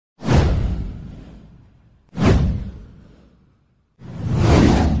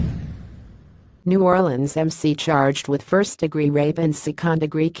New Orleans MC charged with first-degree rape and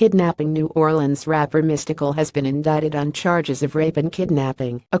second-degree kidnapping. New Orleans rapper Mystikal has been indicted on charges of rape and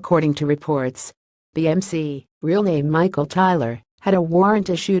kidnapping, according to reports. The MC, real name Michael Tyler, had a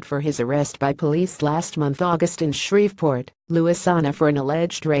warrant issued for his arrest by police last month August in Shreveport, Louisiana for an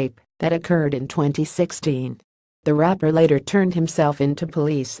alleged rape that occurred in 2016. The rapper later turned himself into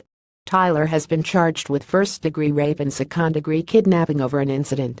police. Tyler has been charged with first-degree rape and second-degree kidnapping over an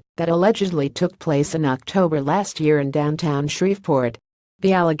incident that allegedly took place in October last year in downtown Shreveport.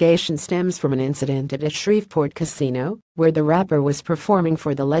 The allegation stems from an incident at a Shreveport casino, where the rapper was performing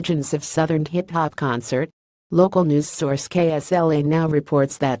for the Legends of Southern hip-hop concert. Local news source KSLA now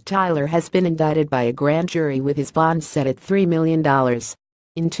reports that Tyler has been indicted by a grand jury with his bond set at $3 million.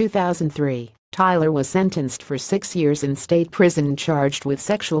 In 2003, Tyler was sentenced for 6 years in state prison and charged with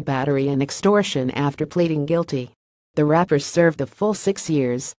sexual battery and extortion after pleading guilty. The rapper served the full 6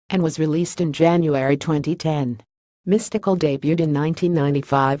 years and was released in January 2010. Mystikal debuted in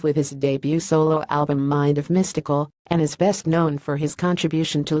 1995 with his debut solo album Mind of Mystikal and is best known for his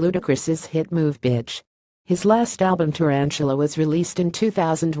contribution to Ludacris's hit Move Bitch. His last album Tarantula was released in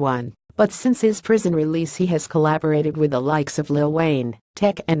 2001, but since his prison release he has collaborated with the likes of Lil Wayne,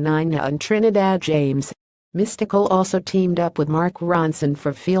 Tech and Nina and Trinidad James. Mystikal also teamed up with Mark Ronson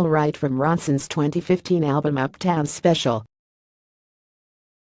for Feel Right from Ronson's 2015 album Uptown Special.